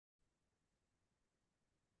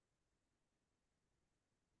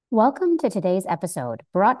Welcome to today's episode,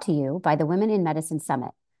 brought to you by the Women in Medicine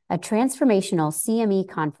Summit, a transformational CME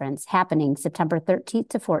conference happening September 13th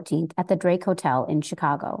to 14th at the Drake Hotel in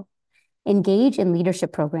Chicago. Engage in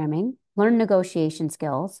leadership programming, learn negotiation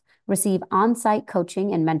skills, receive on-site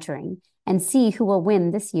coaching and mentoring, and see who will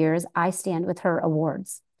win this year's I Stand With Her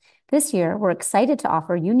awards. This year, we're excited to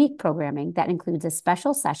offer unique programming that includes a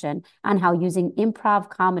special session on how using improv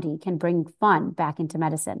comedy can bring fun back into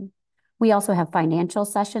medicine. We also have financial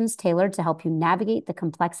sessions tailored to help you navigate the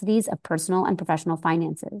complexities of personal and professional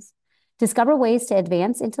finances. Discover ways to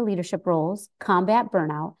advance into leadership roles, combat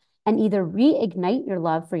burnout, and either reignite your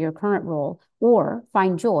love for your current role or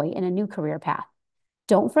find joy in a new career path.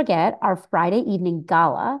 Don't forget our Friday evening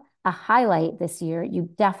gala, a highlight this year you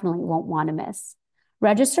definitely won't want to miss.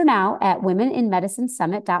 Register now at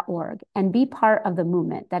womeninmedicinesummit.org and be part of the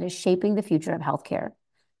movement that is shaping the future of healthcare.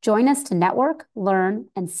 Join us to network, learn,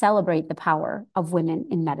 and celebrate the power of women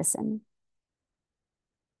in medicine.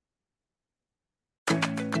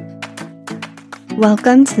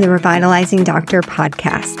 Welcome to the Revitalizing Doctor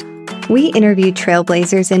podcast. We interview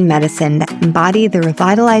trailblazers in medicine that embody the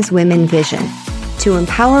Revitalize Women vision to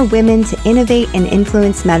empower women to innovate and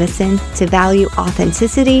influence medicine, to value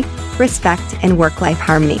authenticity, respect, and work-life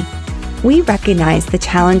harmony. We recognize the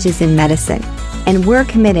challenges in medicine, and we're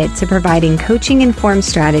committed to providing coaching-informed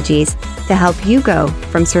strategies to help you go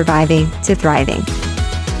from surviving to thriving.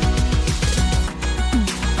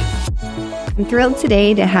 I'm thrilled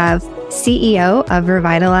today to have CEO of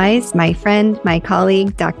Revitalize, my friend, my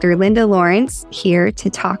colleague, Dr. Linda Lawrence, here to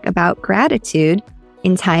talk about gratitude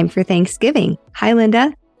in time for Thanksgiving. Hi,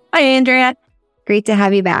 Linda. Hi, Andrea. Great to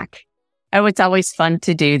have you back. Oh, it's always fun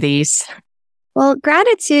to do these. Well,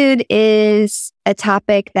 gratitude is a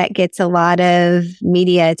topic that gets a lot of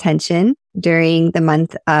media attention during the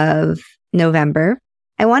month of November.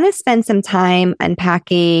 I want to spend some time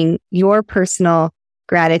unpacking your personal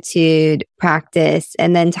gratitude practice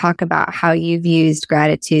and then talk about how you've used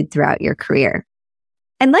gratitude throughout your career.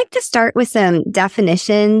 I'd like to start with some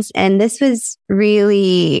definitions, and this was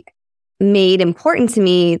really made important to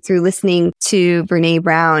me through listening to Brené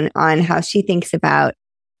Brown on how she thinks about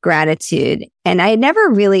gratitude. And I had never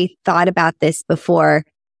really thought about this before,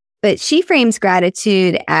 but she frames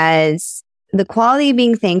gratitude as the quality of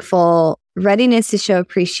being thankful, readiness to show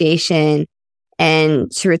appreciation,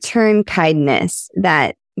 and to return kindness.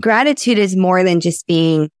 That gratitude is more than just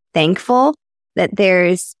being thankful, that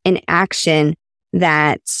there's an action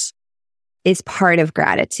that is part of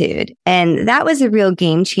gratitude. And that was a real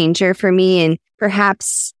game changer for me, and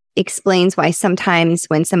perhaps explains why sometimes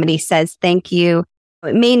when somebody says thank you,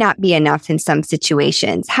 it may not be enough in some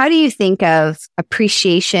situations. How do you think of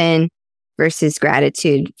appreciation versus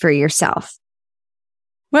gratitude for yourself?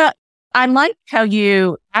 Well, I like how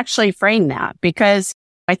you actually frame that, because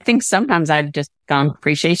I think sometimes I've just gone,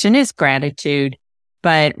 appreciation is gratitude,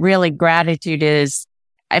 but really gratitude is,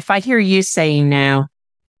 if I hear you saying now,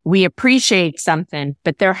 we appreciate something,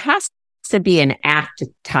 but there has to be an act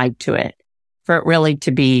tied to it for it really to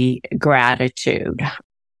be gratitude.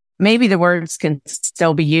 Maybe the words can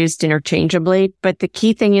still be used interchangeably, but the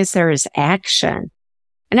key thing is there is action.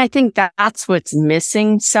 And I think that's what's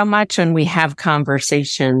missing so much when we have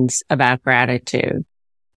conversations about gratitude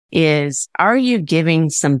is, are you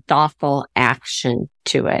giving some thoughtful action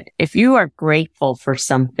to it? If you are grateful for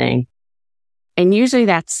something, and usually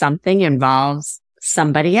that something involves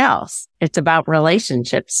somebody else. It's about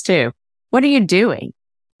relationships too. What are you doing?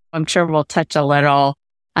 I'm sure we'll touch a little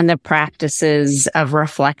on the practices of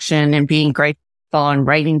reflection and being grateful and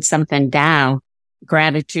writing something down,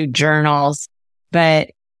 gratitude journals.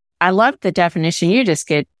 But I love the definition you just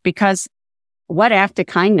get, because what act of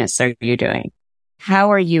kindness are you doing? How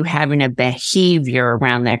are you having a behavior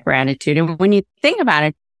around that gratitude? And when you think about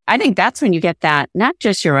it, I think that's when you get that, not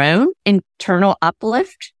just your own internal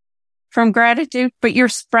uplift from gratitude, but you're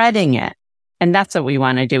spreading it. And that's what we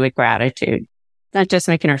want to do with gratitude, not just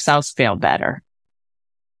making ourselves feel better.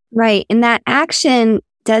 Right. And that action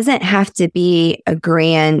doesn't have to be a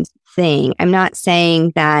grand thing. I'm not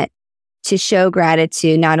saying that to show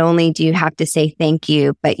gratitude, not only do you have to say thank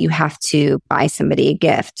you, but you have to buy somebody a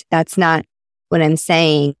gift. That's not what I'm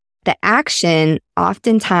saying. The action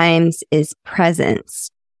oftentimes is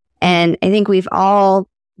presence. And I think we've all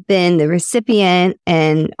been the recipient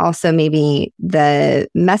and also maybe the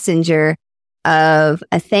messenger of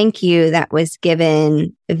a thank you that was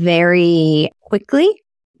given very quickly,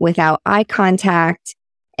 without eye contact,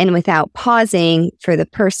 and without pausing for the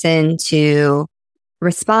person to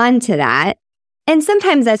respond to that. And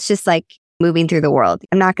sometimes that's just like moving through the world.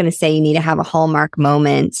 I'm not going to say you need to have a hallmark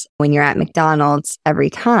moment when you're at McDonald's every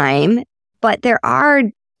time, but there are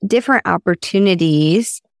different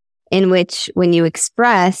opportunities in which when you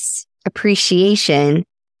express appreciation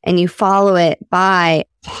and you follow it by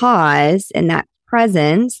pause and that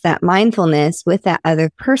presence, that mindfulness with that other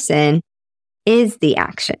person is the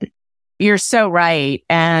action. You're so right.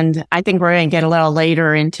 And I think we're going to get a little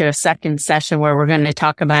later into a second session where we're going to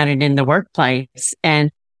talk about it in the workplace.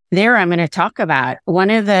 And there I'm going to talk about one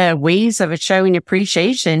of the ways of showing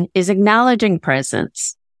appreciation is acknowledging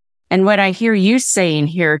presence. And what I hear you saying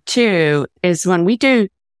here too is when we do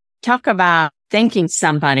talk about thanking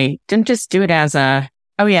somebody, don't just do it as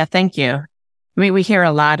oh yeah, thank you. I mean, we hear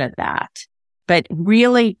a lot of that, but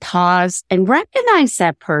really pause and recognize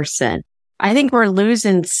that person. I think we're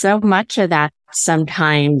losing so much of that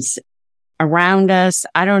sometimes around us.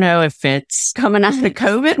 I don't know if it's coming out of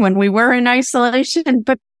COVID when we were in isolation,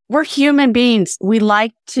 but we're human beings. We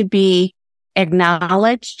like to be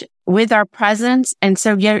acknowledged with our presence. And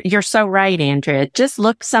so you're so right, Andrea. Just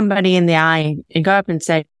look somebody in the eye and go up and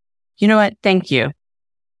say, you know what? Thank you.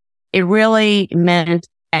 It really meant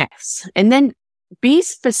X. And then be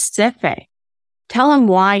specific. Tell them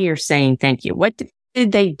why you're saying thank you. What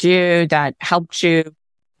did they do that helped you?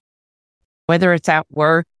 Whether it's at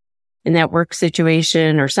work, in that work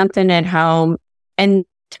situation or something at home. And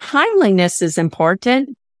timeliness is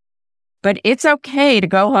important, but it's okay to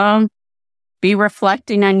go home, be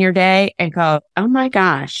reflecting on your day and go, oh my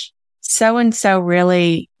gosh, so-and-so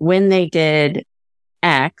really, when they did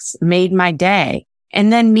X, made my day.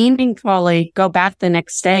 And then meaningfully go back the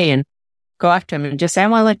next day and go after them and just say, I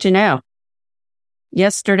want to let you know.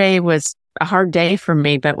 Yesterday was a hard day for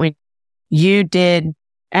me, but when you did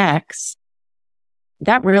X,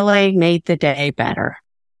 that really made the day better.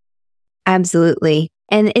 Absolutely.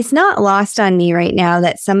 And it's not lost on me right now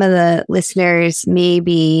that some of the listeners may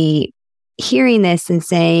be hearing this and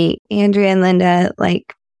say, Andrea and Linda,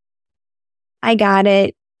 like, I got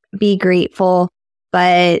it. Be grateful.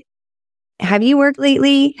 But have you worked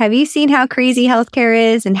lately? Have you seen how crazy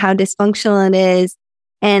healthcare is and how dysfunctional it is?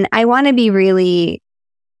 And I want to be really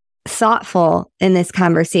thoughtful in this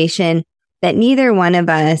conversation that neither one of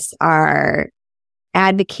us are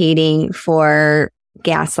advocating for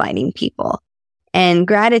gaslighting people. And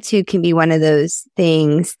gratitude can be one of those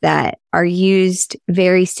things that are used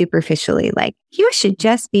very superficially. Like, you should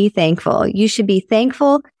just be thankful. You should be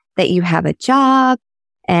thankful that you have a job,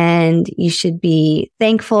 and you should be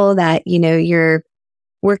thankful that, you're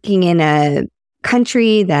working in a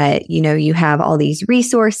country that, you have all these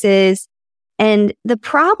resources. And the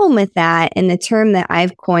problem with that, and the term that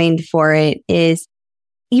I've coined for it, is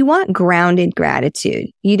you want grounded gratitude.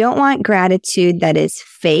 You don't want gratitude that is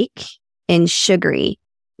fake and sugary.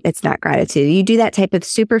 It's not gratitude. You do that type of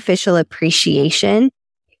superficial appreciation.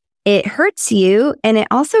 It hurts you, and it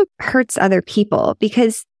also hurts other people,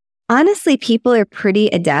 because honestly, people are pretty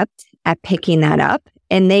adept at picking that up,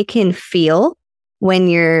 and they can feel when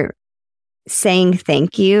you're saying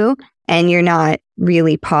thank you and you're not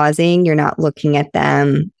really pausing, you're not looking at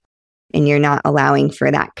them, and you're not allowing for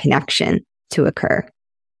that connection to occur.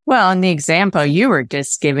 Well, in the example you were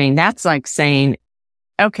just giving, that's like saying,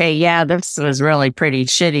 okay, yeah, this was really pretty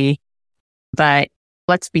shitty, but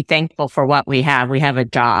let's be thankful for what we have. We have a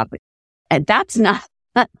job. And that's not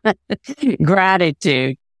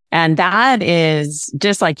gratitude. And that is,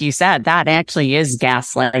 just like you said, that actually is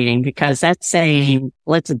gaslighting, because that's saying,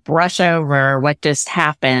 let's brush over what just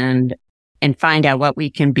happened and find out what we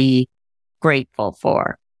can be grateful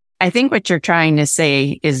for. I think what you're trying to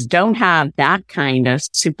say is don't have that kind of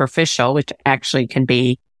superficial, which actually can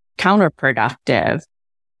be counterproductive,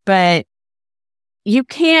 but you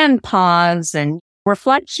can pause, and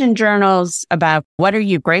reflection journals about what are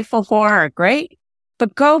you grateful for are great,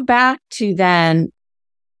 but go back to then,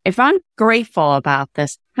 if I'm grateful about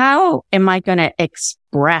this, how am I going to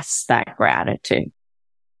express that gratitude?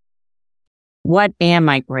 What am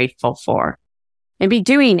I grateful for? And be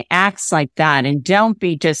doing acts like that, and don't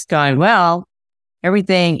be just going, well,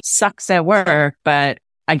 everything sucks at work, but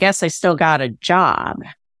I guess I still got a job.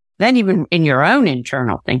 Then even in your own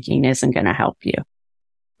internal thinking isn't going to help you.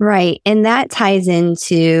 Right. And that ties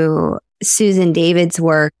into Susan David's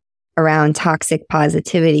work around toxic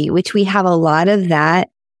positivity, which we have a lot of that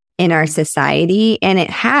in our society. And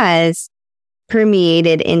it has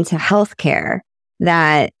permeated into healthcare,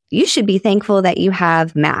 that you should be thankful that you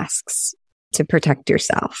have masks to protect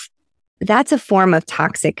yourself. That's a form of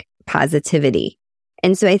toxic positivity.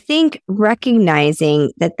 And so I think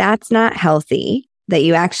recognizing that that's not healthy, that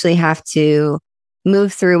you actually have to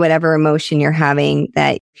move through whatever emotion you're having,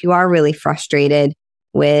 that if you are really frustrated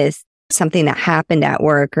with something that happened at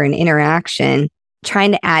work or an interaction,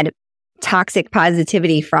 trying to add toxic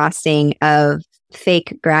positivity frosting of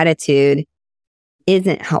fake gratitude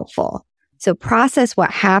isn't helpful. So process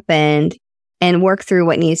what happened and work through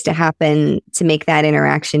what needs to happen to make that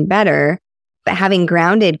interaction better. But having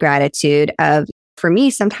grounded gratitude for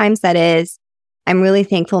me, sometimes that is, I'm really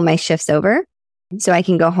thankful my shift's over so I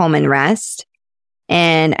can go home and rest.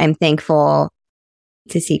 And I'm thankful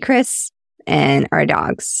to see Chris and our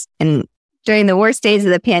dogs. And during the worst days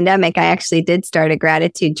of the pandemic, I actually did start a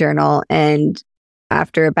gratitude journal. And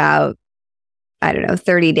after about,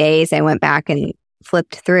 30 days, I went back and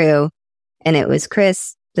flipped through, and it was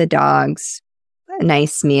Chris, the dogs, a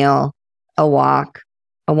nice meal, a walk,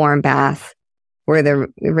 a warm bath were the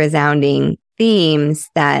resounding themes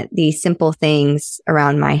that these simple things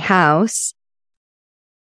around my house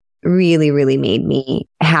really, really made me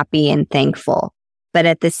happy and thankful. But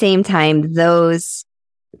at the same time, those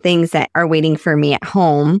things that are waiting for me at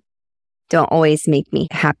home don't always make me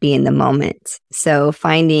happy in the moment. So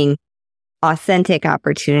finding authentic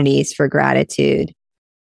opportunities for gratitude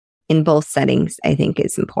in both settings, I think,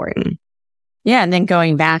 is important. Yeah. And then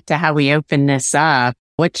going back to how we open this up,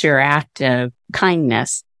 what's your act of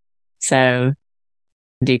kindness? So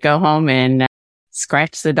do you go home and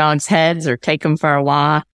scratch the dogs' heads or take them for a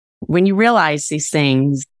walk? When you realize these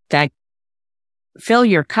things that fill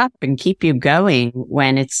your cup and keep you going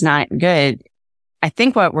when it's not good, I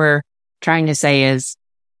think what we're trying to say is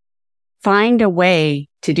find a way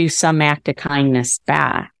to do some act of kindness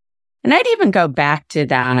back. And I'd even go back to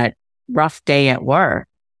that rough day at work.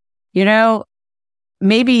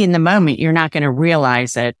 Maybe in the moment you're not going to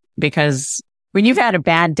realize it, because when you've had a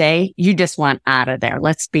bad day, you just want out of there.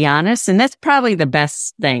 Let's be honest. And that's probably the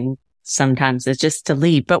best thing sometimes, is just to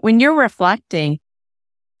leave. But when you're reflecting,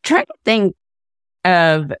 try to think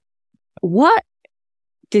of what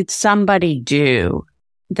did somebody do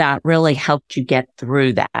that really helped you get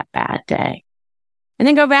through that bad day? And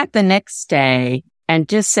then go back the next day and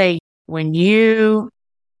just say, when you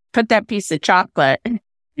put that piece of chocolate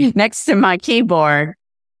next to my keyboard,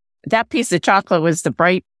 that piece of chocolate was the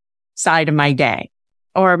bright side of my day.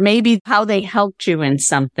 Or maybe how they helped you in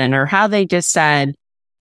something, or how they just said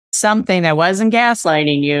something that wasn't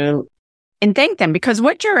gaslighting you, and thank them. Because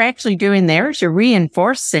what you're actually doing there is you're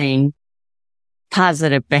reinforcing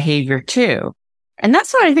positive behavior too. And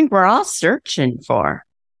that's what I think we're all searching for.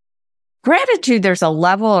 Gratitude, there's a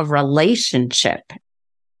level of relationship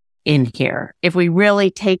in here. If we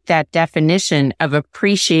really take that definition of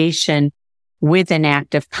appreciation with an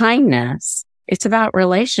act of kindness, it's about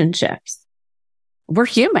relationships. We're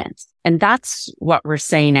humans. And that's what we're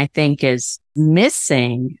saying, I think, is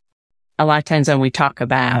missing a lot of times when we talk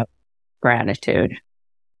about gratitude.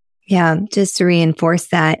 Yeah, just to reinforce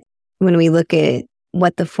that, when we look at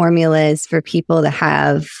what the formula is for people to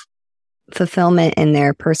have fulfillment in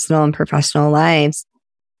their personal and professional lives,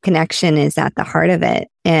 connection is at the heart of it.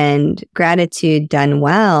 And gratitude done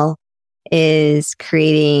well is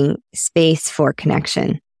creating space for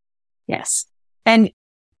connection. Yes. And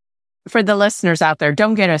for the listeners out there,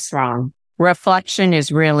 don't get us wrong. Reflection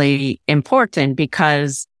is really important,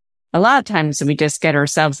 because a lot of times we just get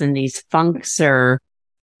ourselves in these funks, or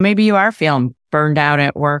maybe you are feeling burned out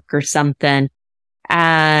at work or something.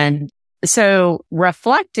 And so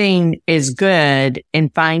reflecting is good in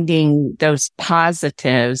finding those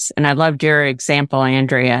positives. And I loved your example,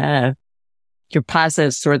 Andrea, of your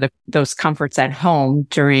positives or those comforts at home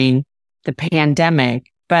during the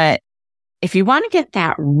pandemic. But if you want to get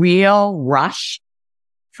that real rush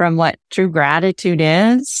from what true gratitude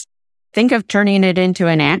is, think of turning it into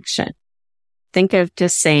an action. Think of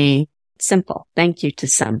just saying simple thank you to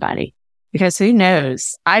somebody, because who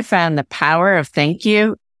knows? I found the power of thank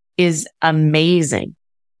you is amazing.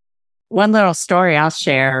 One little story I'll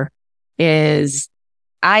share is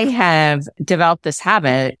I have developed this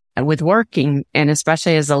habit with working, and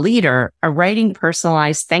especially as a leader, of writing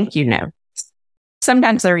personalized thank you notes.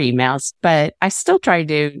 Sometimes they're emails, but I still try to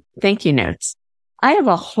do thank you notes. I have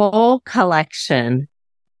a whole collection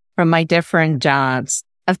from my different jobs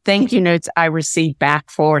of thank you notes I received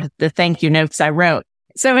back for the thank you notes I wrote.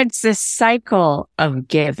 So it's this cycle of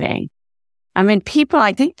giving. I mean, people,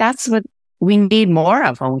 I think that's what we need more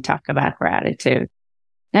of when we talk about gratitude.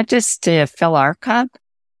 Not just to fill our cup,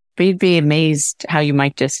 but you'd be amazed how you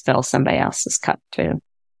might just fill somebody else's cup too.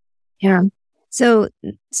 Yeah. So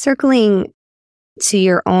circling to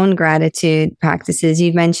your own gratitude practices,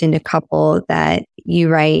 you mentioned a couple that you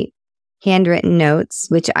write handwritten notes,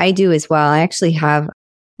 which I do as well.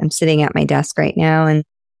 I'm sitting at my desk right now, and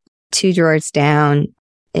 2 drawers down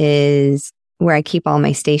is where I keep all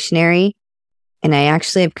my stationery. And I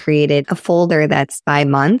actually have created a folder that's by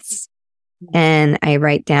months, and I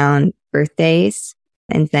write down birthdays,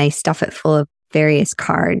 and I stuff it full of various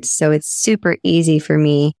cards. So it's super easy for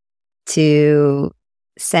me to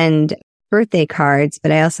send birthday cards,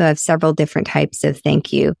 but I also have several different types of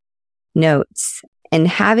thank you notes. And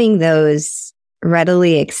having those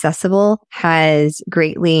readily accessible has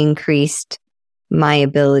greatly increased my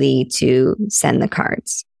ability to send the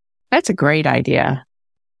cards. That's a great idea.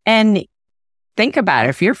 And think about it.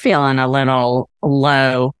 If you're feeling a little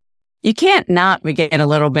low, you can't not get a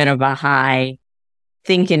little bit of a high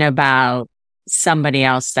thinking about somebody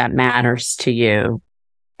else that matters to you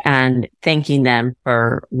and thanking them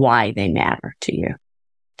for why they matter to you.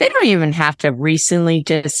 They don't even have to have recently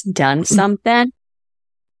just done something.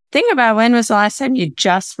 Think about when was the last time you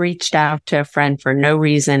just reached out to a friend for no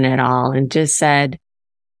reason at all and just said,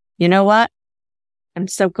 you know what? I'm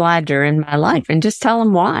so glad you're in my life, and just tell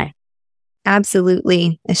them why.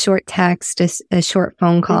 Absolutely. A short text, a short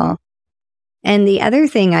phone call. And the other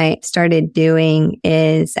thing I started doing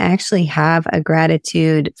is actually have a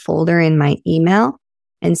gratitude folder in my email.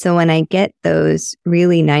 And so when I get those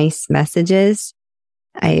really nice messages,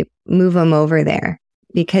 I move them over there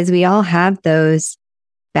because we all have those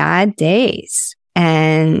bad days.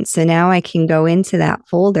 And so now I can go into that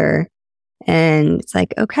folder and it's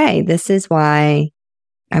like, okay, this is why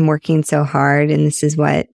I'm working so hard and this is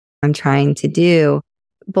what I'm trying to do.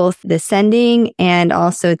 Both the sending and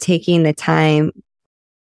also taking the time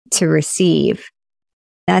to receive.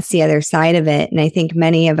 That's the other side of it. And I think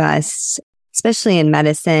many of us, especially in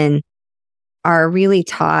medicine, are really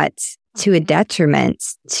taught to a detriment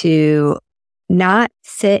to not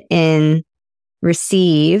sit and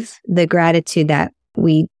receive the gratitude that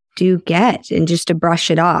we do get and just to brush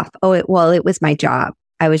it off. Oh, it was my job.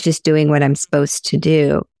 I was just doing what I'm supposed to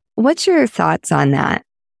do. What's your thoughts on that?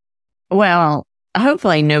 Well,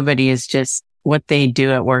 hopefully nobody is just what they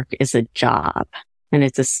do at work is a job and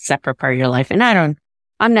it's a separate part of your life. And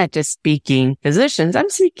I'm not just speaking physicians, I'm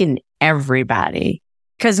speaking everybody.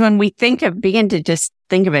 Because when we begin to just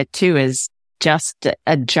think of it too as just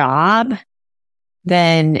a job,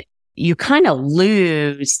 then you kind of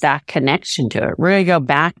lose that connection to it. Really go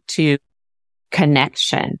back to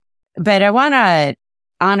connection. But I want to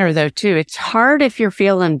honor though too, it's hard if you're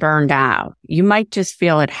feeling burned out. You might just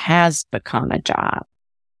feel it has become a job.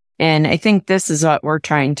 And I think this is what we're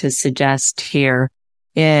trying to suggest here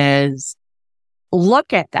is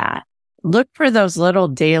look at that. Look for those little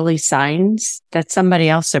daily signs that somebody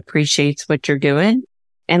else appreciates what you're doing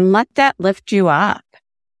and let that lift you up.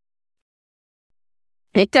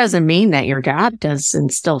 It doesn't mean that your job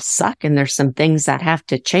doesn't still suck and there's some things that have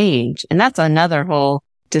to change. And that's another whole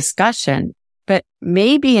discussion. But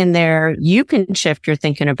maybe in there, you can shift your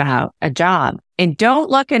thinking about a job and don't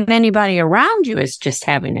look at anybody around you as just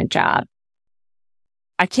having a job.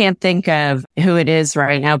 I can't think of who it is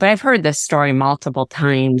right now, but I've heard this story multiple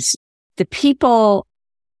times. The people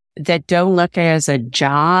that don't look at it as a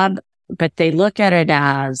job, but they look at it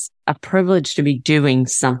as a privilege to be doing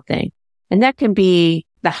something. And that can be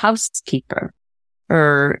the housekeeper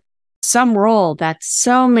or some role that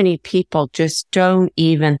so many people just don't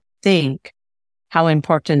even think how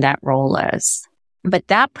important that role is. But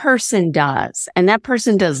that person does. And that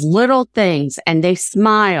person does little things and they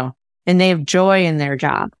smile and they have joy in their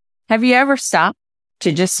job. Have you ever stopped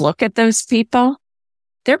to just look at those people?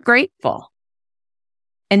 They're grateful.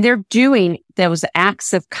 And they're doing those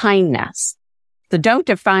acts of kindness. So don't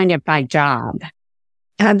define it by job.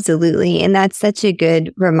 Absolutely. And that's such a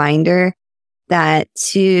good reminder that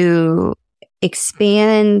to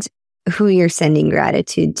expand who you're sending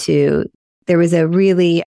gratitude to, there was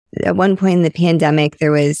at one point in the pandemic,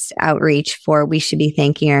 there was outreach for we should be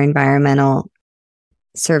thanking our environmental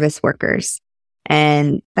service workers.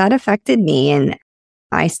 And that affected me. And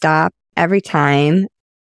I stop every time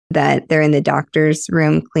that they're in the doctor's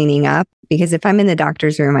room cleaning up, because if I'm in the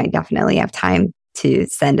doctor's room, I definitely have time to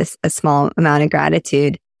send a small amount of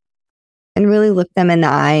gratitude and really look them in the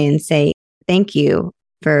eye and say, thank you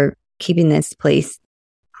for keeping this place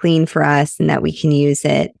clean for us and that we can use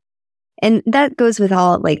it. And that goes with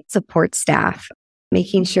all like support staff,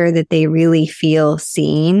 making sure that they really feel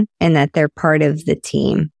seen and that they're part of the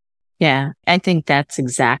team. Yeah, I think that's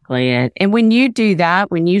exactly it. And when you do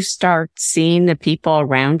that, when you start seeing the people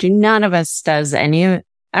around you, none of us does any of it.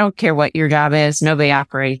 I don't care what your job is. Nobody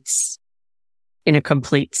operates in a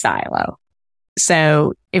complete silo.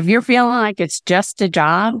 So if you're feeling like it's just a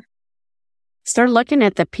job, start looking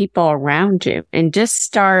at the people around you and just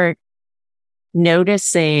start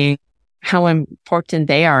noticing how important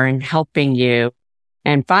they are in helping you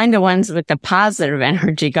and find the ones with the positive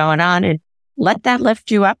energy going on and let that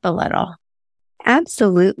lift you up a little.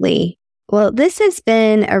 Absolutely. Well, this has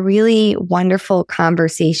been a really wonderful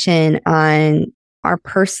conversation on our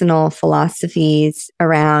personal philosophies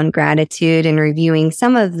around gratitude and reviewing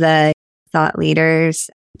some of the thought leaders,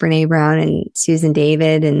 Brene Brown and Susan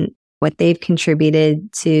David, and what they've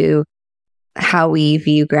contributed to how we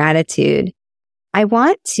view gratitude. I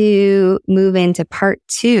want to move into part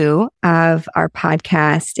 2 of our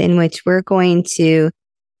podcast, in which we're going to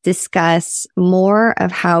discuss more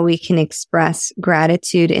of how we can express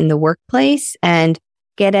gratitude in the workplace and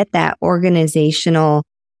get at that organizational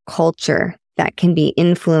culture that can be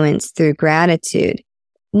influenced through gratitude.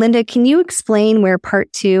 Linda, can you explain where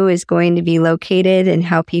part 2 is going to be located and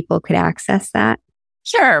how people could access that?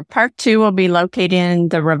 Sure. Part 2 will be located in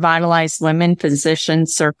the Revitalize Women Physician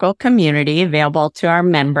Circle community, available to our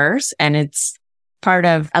members. And it's part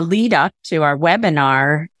of a lead up to our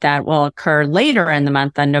webinar that will occur later in the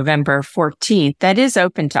month on November 14th. That is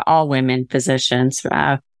open to all women physicians.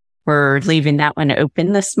 We're leaving that one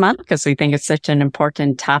open this month because we think it's such an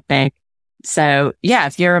important topic. So yeah,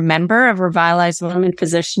 if you're a member of Revitalize Women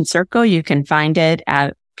Physician Circle, you can find it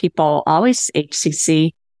at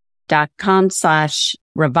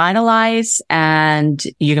peoplealwayshcc.com/revitalize. And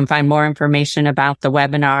you can find more information about the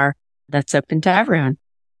webinar that's open to everyone.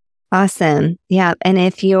 Awesome. Yeah. And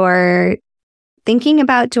if you're thinking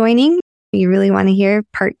about joining, you really want to hear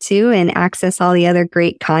part 2 and access all the other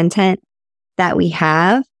great content that we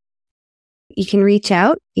have, you can reach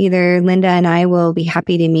out. Either Linda and I will be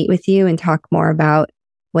happy to meet with you and talk more about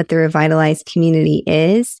what the Revitalize community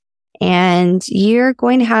is. And you're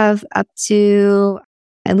going to have up to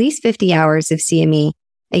at least 50 hours of CME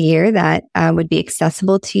a year that would be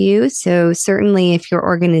accessible to you. So certainly if your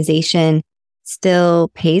organization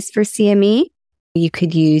still pays for CME, you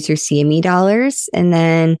could use your CME dollars. And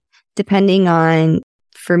then depending on,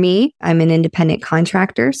 for me, I'm an independent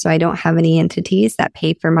contractor, so I don't have any entities that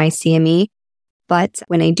pay for my CME. But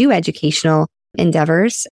when I do educational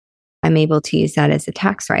endeavors, I'm able to use that as a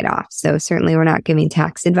tax write-off. So certainly we're not giving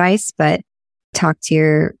tax advice, but talk to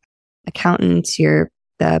your accountants, the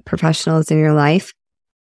professionals in your life.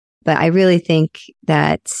 But I really think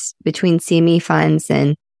that between CME funds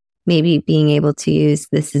and maybe being able to use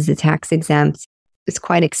this as a tax exempt, it's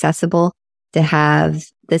quite accessible to have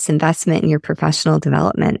this investment in your professional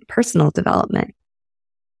development, personal development.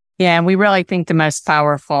 Yeah, and we really think the most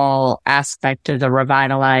powerful aspect of the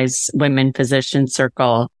Revitalize Women Physician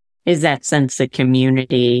Circle is that sense of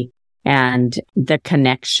community and the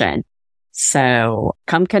connection. So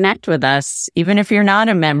come connect with us, even if you're not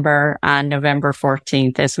a member, on November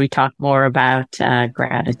 14th as we talk more about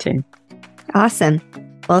gratitude. Awesome.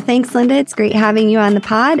 Well, thanks, Linda. It's great having you on the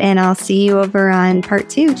pod, and I'll see you over on part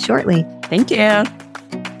 2 shortly. Thank you.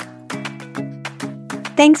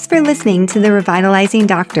 Thanks for listening to The Revitalizing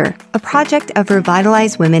Doctor, a project of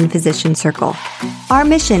Revitalize Women Physician Circle. Our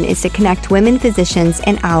mission is to connect women physicians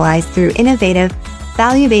and allies through innovative,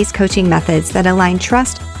 value-based coaching methods that align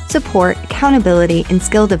trust, support, accountability, and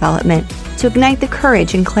skill development to ignite the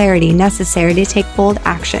courage and clarity necessary to take bold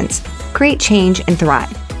actions, create change, and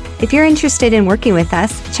thrive. If you're interested in working with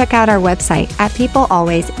us, check out our website at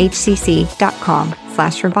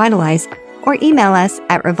peoplealwayshcc.com/revitalize or email us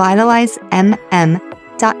at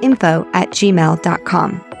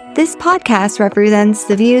revitalizemmm.info@gmail.com. This podcast represents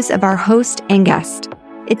the views of our host and guest.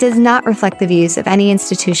 It does not reflect the views of any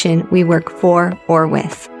institution we work for or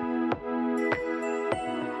with.